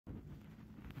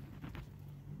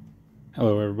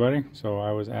Hello everybody. So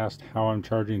I was asked how I'm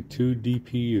charging two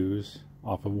DPUs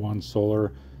off of one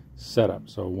solar setup.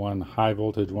 So one high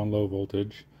voltage, one low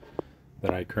voltage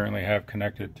that I currently have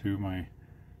connected to my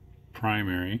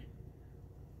primary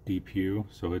DPU.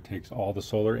 So it takes all the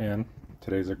solar in.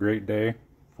 Today's a great day,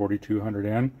 4,200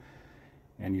 in,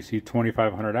 and you see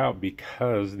 2,500 out,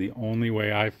 because the only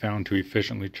way I've found to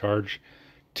efficiently charge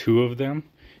two of them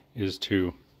is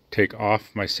to take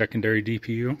off my secondary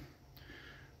DPU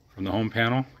from the home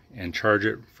panel and charge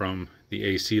it from the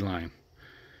AC line.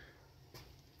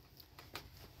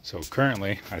 So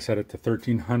currently I set it to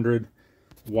 1300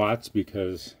 watts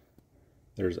because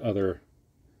there's other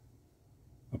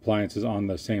appliances on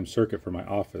the same circuit for my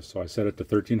office. So I set it to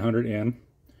 1300 in.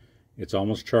 It's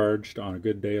almost charged. On a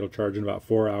good day it'll charge in about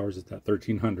 4 hours at that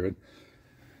 1300.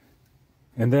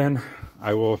 And then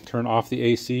I will turn off the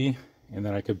AC, and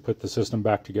then I could put the system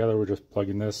back together. We're just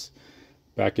plugging this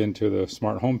back into the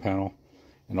smart home panel,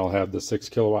 and I'll have the 6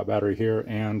 kilowatt battery here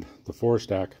and the 4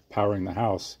 stack powering the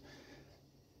house.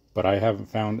 But I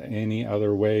haven't found any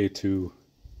other way to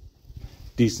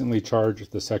decently charge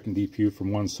the second DPU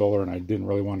from one solar, and I didn't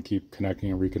really want to keep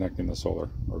connecting and reconnecting the solar,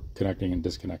 or connecting and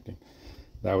disconnecting.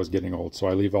 That was getting old. So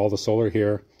I leave all the solar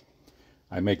here.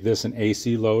 I make this an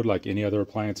AC load like any other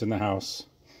appliance in the house.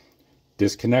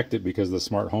 Disconnect it because the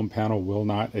smart home panel will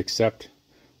not accept,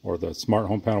 or the smart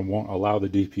home panel won't allow the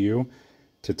DPU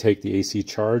to take the AC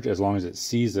charge as long as it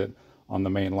sees it on the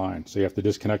main line. So you have to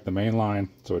disconnect the main line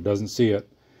so it doesn't see it,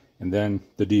 and then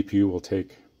the DPU will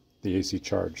take the AC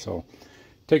charge. So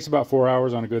it takes about 4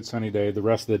 hours on a good sunny day. The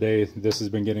rest of the day, this has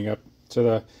been getting up to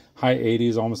the high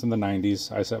 80s, almost in the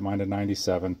 90s. I set mine to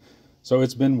 97. So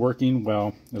it's been working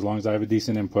well as long as I have a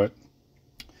decent input.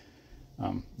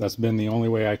 That's been the only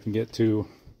way I can get to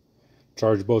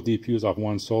charge both DPUs off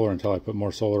one solar until I put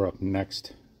more solar up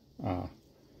next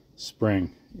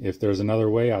spring. If there's another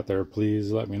way out there,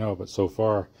 please let me know. But so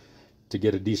far, to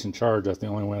get a decent charge, that's the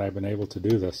only way I've been able to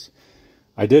do this.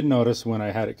 I did notice when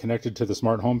I had it connected to the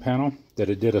smart home panel that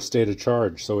it did a state of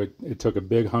charge. So it took a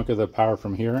big hunk of the power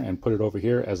from here and put it over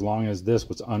here, as long as this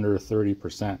was under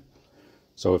 30%.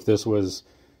 So if this was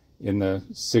in the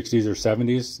 60s or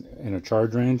 70s in a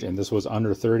charge range, and this was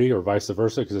under 30, or vice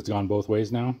versa, because it's gone both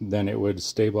ways now, then it would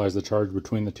stabilize the charge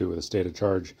between the two with a state of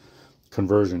charge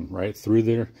conversion right through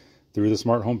the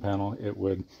smart home panel. It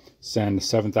would send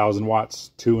 7,000 watts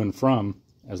to and from,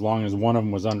 as long as one of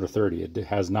them was under 30. It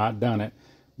has not done it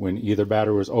when either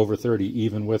battery was over 30,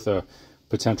 even with a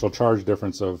potential charge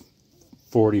difference of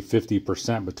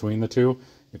 40-50% between the two.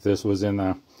 If this was in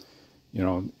the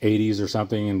 80s or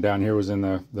something, and down here was in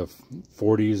the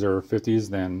 40s or 50s,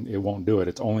 then it won't do it.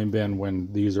 It's only been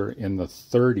when these are in the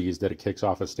 30s that it kicks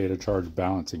off a state of charge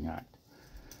balancing act.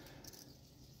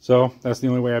 So that's the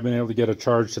only way I've been able to get a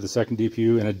charge to the second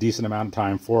DPU in a decent amount of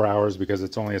time, 4 hours, because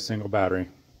it's only a single battery.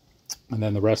 And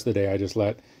then the rest of the day I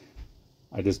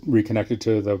just reconnected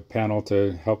to the panel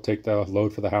to help take the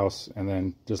load for the house, and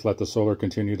then just let the solar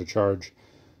continue to charge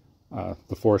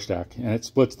the 4 stack, and it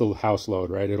splits the house load,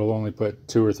 right? It'll only put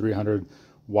 200 or 300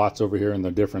 watts over here, and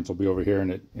the difference will be over here,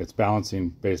 and it's balancing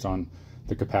based on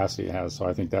the capacity it has. So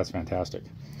I think that's fantastic.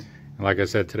 And like I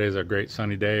said, today's a great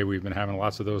sunny day. We've been having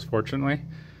lots of those, fortunately.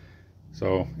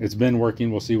 So it's been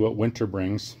working. We'll see what winter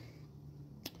brings.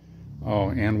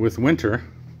 Oh, and with winter,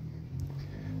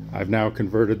 I've now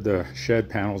converted the shed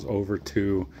panels over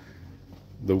to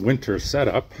the winter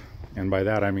setup. And by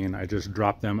that I mean I just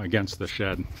drop them against the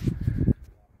shed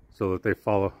so that they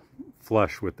follow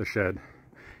flush with the shed.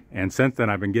 And since then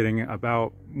I've been getting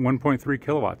about 1.3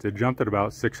 kilowatts. It jumped at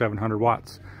about 600-700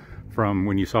 watts from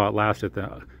when you saw it last at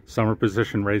the summer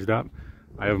position raised up.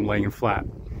 I have them laying flat.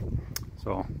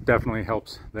 So definitely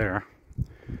helps there.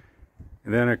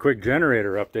 And then a quick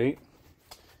generator update.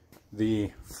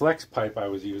 The flex pipe I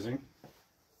was using,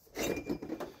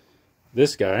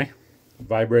 this guy,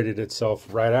 vibrated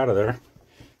itself right out of there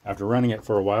after running it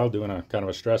for a while, doing a kind of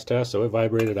a stress test. So it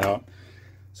vibrated out.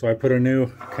 So I put a new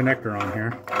connector on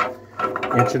here,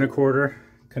 1.25"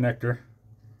 connector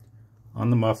on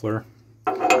the muffler,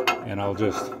 and I'll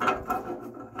just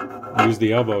use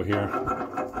the elbow here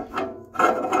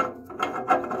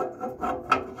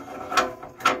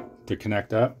to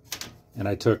connect up. And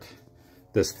I took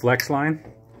this flex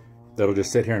line that'll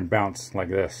just sit here and bounce like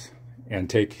this, and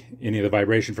take any of the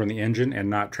vibration from the engine and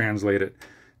not translate it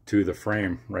to the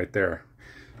frame right there.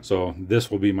 So this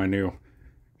will be my new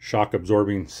shock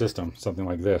absorbing system, something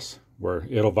like this, where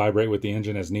it'll vibrate with the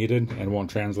engine as needed and won't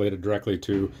translate it directly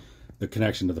to the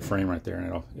connection to the frame right there,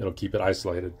 and it'll keep it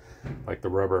isolated like the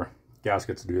rubber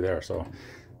gaskets do there. So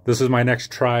this is my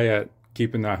next try at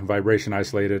keeping the vibration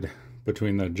isolated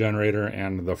between the generator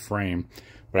and the frame.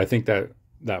 But I think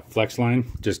that flex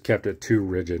line just kept it too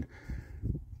rigid.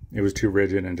 It was too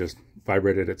rigid and just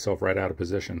vibrated itself right out of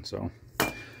position. So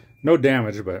no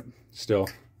damage, but still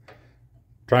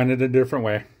trying it a different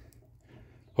way.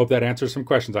 Hope that answers some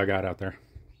questions I got out there.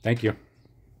 Thank you.